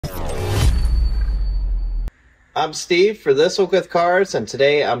I'm Steve for This Week with Cars, and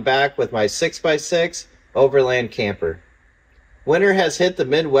today I'm back with my 6x6 Overland Camper. Winter has hit the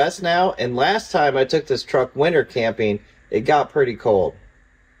Midwest now, and last time I took this truck winter camping, it got pretty cold.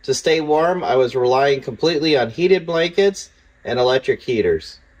 To stay warm, I was relying completely on heated blankets and electric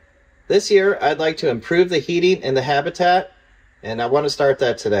heaters. This year, I'd like to improve the heating in the habitat, and I want to start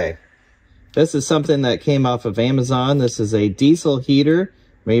that today. This is something that came off of Amazon. This is a diesel heater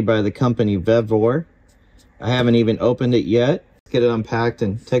made by the company Vevor. I haven't even opened it yet. Let's get it unpacked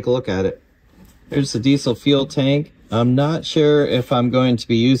and take a look at it. Here's the diesel fuel tank. I'm not sure if I'm going to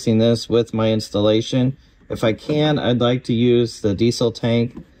be using this with my installation. If I can, I'd like to use the diesel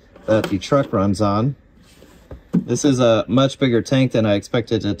tank that the truck runs on. This is a much bigger tank than I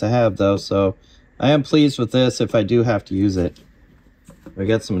expected it to have though, so I am pleased with this if I do have to use it. We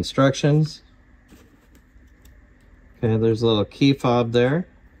got some instructions. Okay, there's a little key fob there.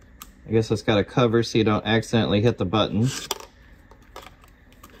 I guess it's got a cover so you don't accidentally hit the button.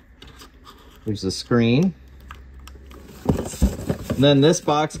 There's the screen. And then this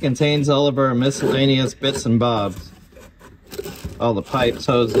box contains all of our miscellaneous bits and bobs. All the pipes,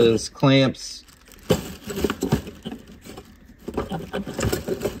 hoses, clamps,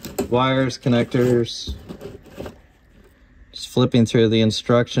 wires, connectors. Just flipping through the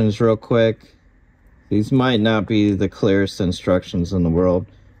instructions real quick. These might not be the clearest instructions in the world,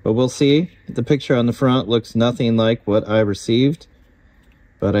 but we'll see. The picture on the front looks nothing like what I received,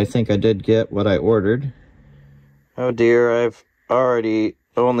 but I think I did get what I ordered. Oh dear, I've already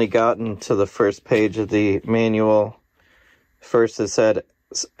only gotten to the first page of the manual. First it said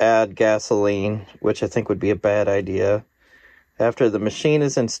add gasoline, which I think would be a bad idea. After the machine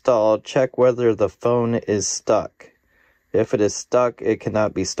is installed, check whether the phone is stuck. If it is stuck, it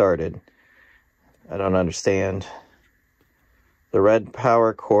cannot be started. I don't understand. The red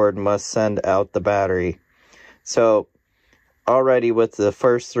power cord must send out the battery. So already with the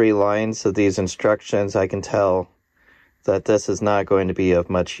first 3 lines of these instructions, I can tell that this is not going to be of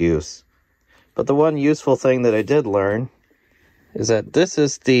much use. But the one useful thing that I did learn is that this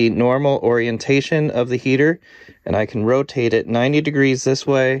is the normal orientation of the heater, and I can rotate it 90 degrees this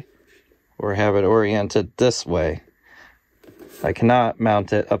way or have it oriented this way. I cannot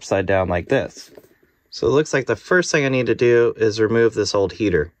mount it upside down like this. So it looks like the first thing I need to do is remove this old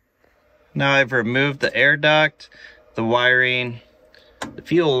heater. Now I've removed the air duct, the wiring, the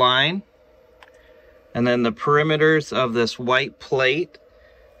fuel line, and then the perimeters of this white plate,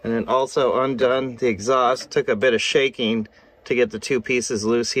 and then also undone the exhaust. Took a bit of shaking to get the 2 pieces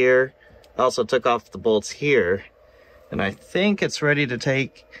loose here. Also took off the bolts here, and I think it's ready to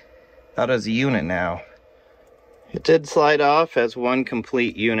take out as a unit now. It did slide off as one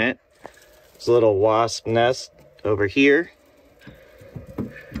complete unit. There's a little wasp nest over here.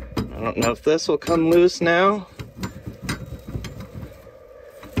 I don't know if this will come loose now.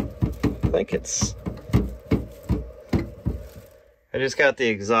 I think it's... I just got the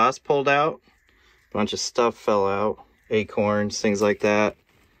exhaust pulled out. A bunch of stuff fell out. Acorns, things like that.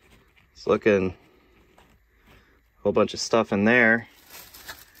 It's looking a whole bunch of stuff in there.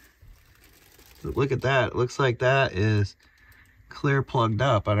 But look at that. It looks like that is clear plugged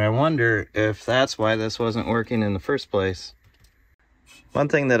up, and I wonder if that's why this wasn't working in the first place. One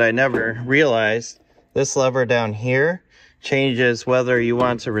thing that I never realized, this lever down here changes whether you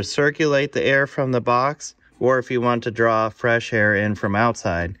want to recirculate the air from the box or if you want to draw fresh air in from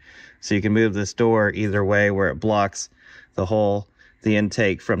outside. So you can move this door either way, where it blocks the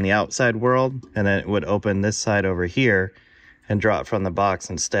intake from the outside world, and then it would open this side over here and draw it from the box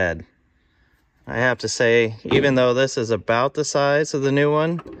instead. I have to say, even though this is about the size of the new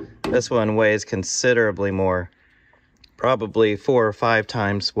one, this one weighs considerably more. Probably 4 or 5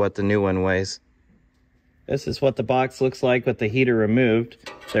 times what the new one weighs. This is what the box looks like with the heater removed.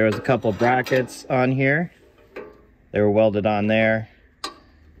 There was a couple brackets on here. They were welded on there.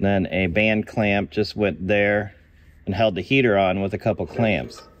 And then a band clamp just went there and held the heater on with a couple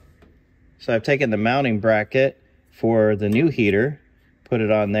clamps. So I've taken the mounting bracket for the new heater, put it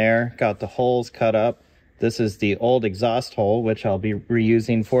on there, got the holes cut up. This is the old exhaust hole, which I'll be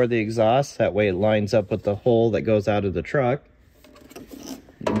reusing for the exhaust. That way it lines up with the hole that goes out of the truck.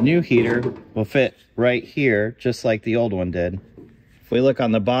 The new heater will fit right here, just like the old one did. If we look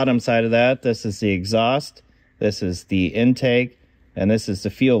on the bottom side of that, this is the exhaust, this is the intake, and this is the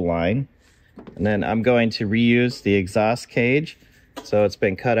fuel line. And then I'm going to reuse the exhaust cage. So it's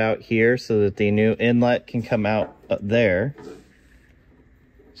been cut out here so that the new inlet can come out there.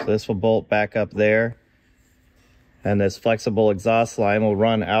 So this will bolt back up there, and this flexible exhaust line will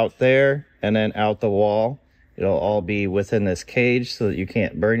run out there and then out the wall. It'll all be within this cage so that you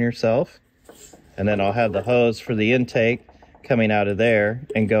can't burn yourself. and then I'll have the hose for the intake coming out of there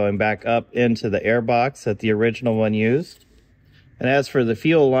and going back up into the air box that the original one used. And as for the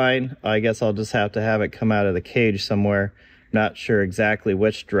fuel line, I guess I'll just have to have it come out of the cage somewhere. Not sure exactly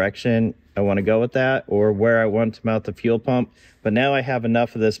which direction I want to go with that or where I want to mount the fuel pump. But now I have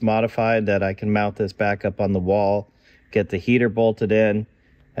enough of this modified that I can mount this back up on the wall, get the heater bolted in,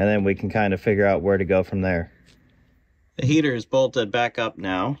 and then we can kind of figure out where to go from there. The heater is bolted back up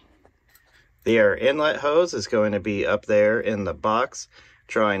now. The air inlet hose is going to be up there in the box,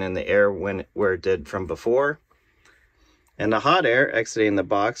 drawing in the air where it did from before. And the hot air exiting the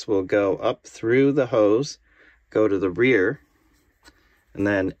box will go up through the hose, go to the rear, and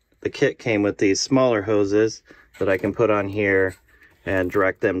then the kit came with these smaller hoses that I can put on here and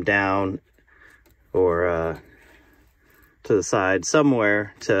direct them down or to the side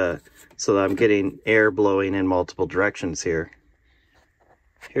somewhere so that I'm getting air blowing in multiple directions here.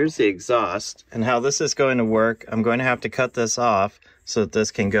 Here's the exhaust, and how this is going to work, I'm going to have to cut this off so that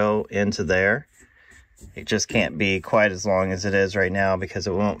this can go into there. It just can't be quite as long as it is right now because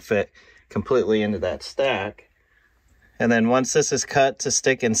it won't fit completely into that stack. And then once this is cut to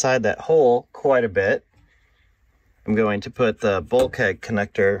stick inside that hole quite a bit, I'm going to put the bulkhead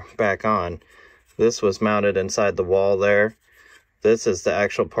connector back on. This was mounted inside the wall there. This is the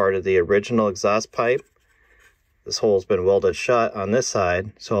actual part of the original exhaust pipe. This hole's been welded shut on this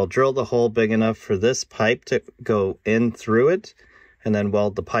side, so I'll drill the hole big enough for this pipe to go in through it and then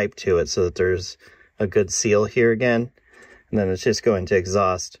weld the pipe to it so that there's a good seal here again. And then it's just going to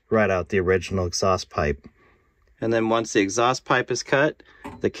exhaust right out the original exhaust pipe. And then once the exhaust pipe is cut,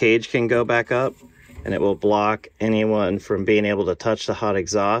 the cage can go back up and it will block anyone from being able to touch the hot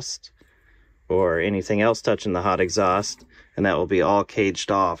exhaust or anything else touching the hot exhaust, and that will be all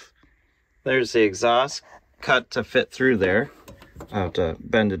caged off. There's the exhaust cut to fit through there. I'll have to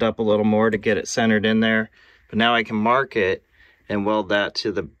bend it up a little more to get it centered in there, but now I can mark it and weld that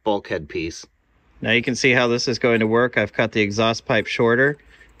to the bulkhead piece. Now you can see how this is going to work. I've cut the exhaust pipe shorter.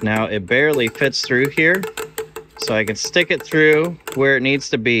 Now it barely fits through here, so I can stick it through where it needs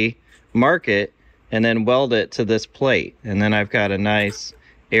to be, mark it, and then weld it to this plate. And then I've got a nice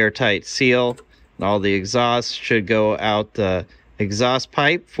airtight seal, and all the exhaust should go out the exhaust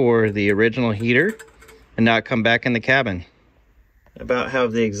pipe for the original heater and not come back in the cabin. About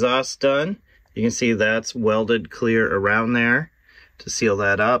have the exhaust done. You can see that's welded clear around there to seal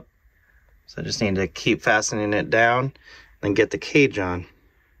that up. So I just need to keep fastening it down and get the cage on.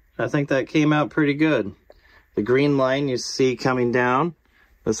 I think that came out pretty good. The green line you see coming down,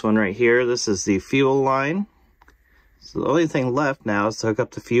 this one right here, this is the fuel line. So the only thing left now is to hook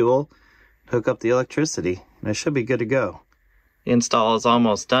up the fuel, hook up the electricity, and I should be good to go. The install is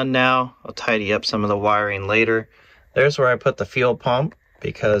almost done now. I'll tidy up some of the wiring later. There's where I put the fuel pump,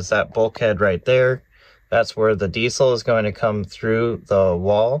 because that bulkhead right there, that's where the diesel is going to come through the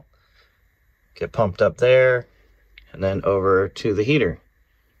wall, get pumped up there, and then over to the heater.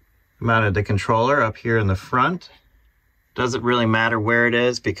 I mounted the controller up here in the front. Doesn't really matter where it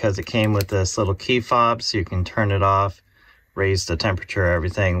is because it came with this little key fob, so you can turn it off, raise the temperature,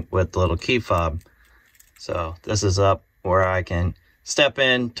 everything with the little key fob. So this is up where I can step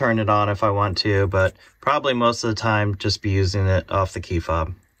in, turn it on if I want to, but probably most of the time just be using it off the key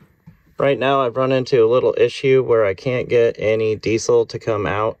fob. Right now I've run into a little issue where I can't get any diesel to come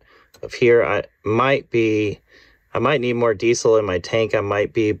out of here. I might need more diesel in my tank. I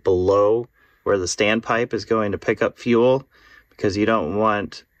might be below where the standpipe is going to pick up fuel, because you don't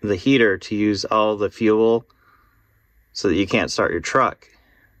want the heater to use all the fuel so that you can't start your truck.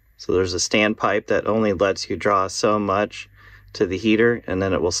 So there's a standpipe that only lets you draw so much to the heater and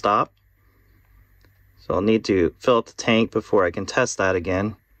then it will stop. So I'll need to fill up the tank before I can test that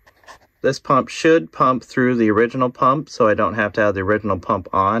again. This pump should pump through the original pump, so I don't have to have the original pump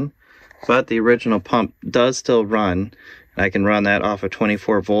on. But the original pump does still run. I can run that off of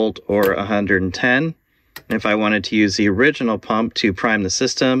 24 volt or 110. And if I wanted to use the original pump to prime the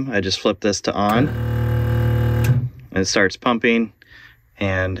system, I just flip this to on and it starts pumping.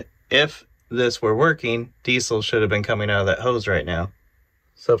 And if this were working, diesel should have been coming out of that hose right now.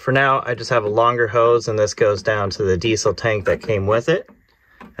 So for now, I just have a longer hose, and this goes down to the diesel tank that came with it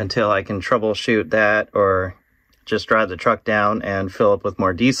until I can troubleshoot that or just drive the truck down and fill up with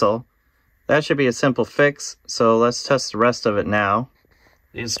more diesel. That should be a simple fix, so let's test the rest of it now.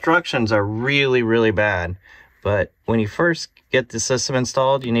 The instructions are really, really bad, but when you first get the system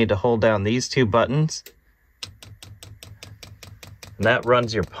installed, you need to hold down these two buttons, and that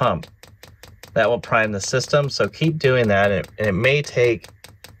runs your pump. That will prime the system, so keep doing that, and it may take,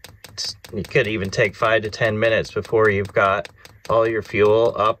 it could even take 5 to 10 minutes before you've got all your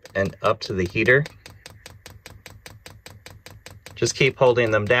fuel up and up to the heater. Just keep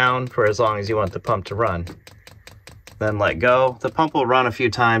holding them down for as long as you want the pump to run. Then let go. The pump will run a few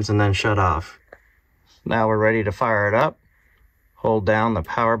times and then shut off. Now we're ready to fire it up. Hold down the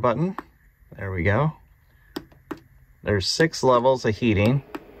power button. There we go. There's 6 levels of heating.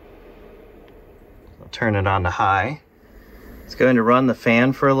 I'll turn it on to high. It's going to run the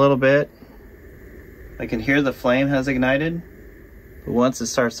fan for a little bit. I can hear the flame has ignited. But once it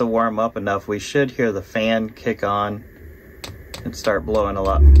starts to warm up enough, we should hear the fan kick on and start blowing a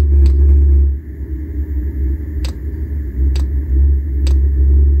lot. You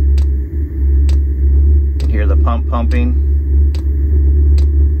can hear the pump pumping.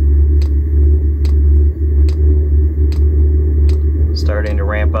 Starting to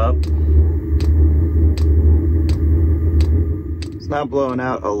ramp up. It's not blowing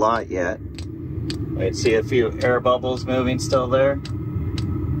out a lot yet. I see a few air bubbles moving still there.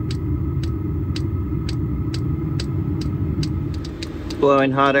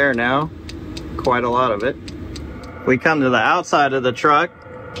 Blowing hot air now, quite a lot of it. We come to the outside of the truck.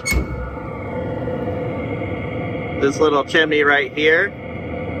 This little chimney right here,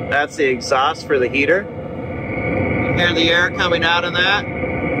 that's the exhaust for the heater. You hear the air coming out of that.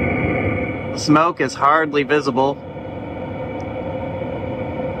 Smoke is hardly visible.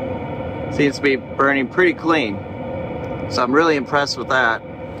 Seems to be burning pretty clean. So I'm really impressed with that.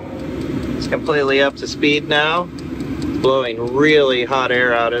 It's completely up to speed now. Blowing really hot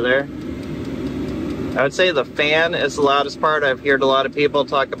air out of there. I would say the fan is the loudest part. I've heard a lot of people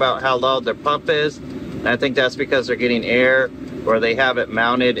talk about how loud their pump is. And I think that's because they're getting air or they have it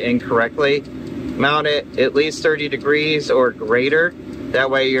mounted incorrectly. Mount it at least 30 degrees or greater. That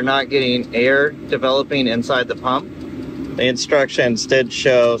way you're not getting air developing inside the pump. The instructions did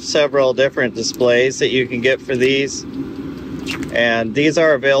show several different displays that you can get for these. And these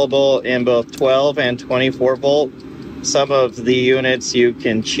are available in both 12 and 24 volt. Some of the units you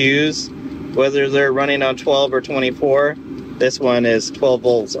can choose whether they're running on 12 or 24. This one is 12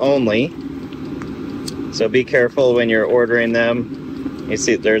 volts only. So be careful when you're ordering them. You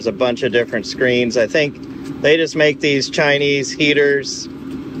see there's a bunch of different screens. I think they just make these Chinese heaters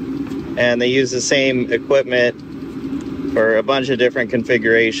and they use the same equipment for a bunch of different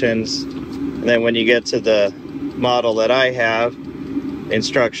configurations. And then when you get to the model that I have,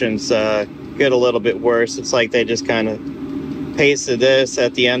 instructions get a little bit worse. It's like they just kind of pasted this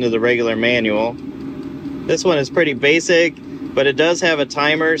at the end of the regular manual. This one is pretty basic, but it does have a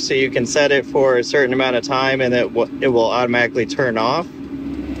timer, so you can set it for a certain amount of time and it will automatically turn off.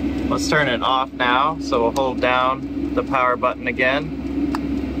 Let's turn it off now. So we'll hold down the power button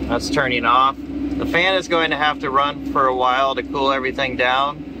again. That's turning off. The fan is going to have to run for a while to cool everything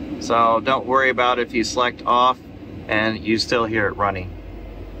down, so don't worry about if you select off and you still hear it running.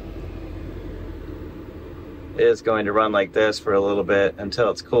 It is going to run like this for a little bit until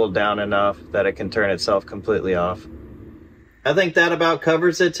it's cooled down enough that it can turn itself completely off. I think that about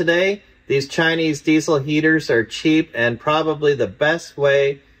covers it today. These Chinese diesel heaters are cheap and probably the best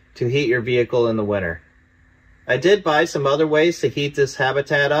way to heat your vehicle in the winter. I did buy some other ways to heat this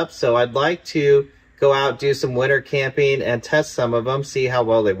habitat up, so I'd like to go out, do some winter camping and test some of them, see how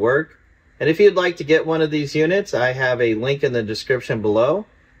well they work. And if you'd like to get one of these units, I have a link in the description below.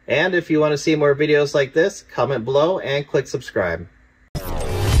 And if you want to see more videos like this, comment below and click subscribe.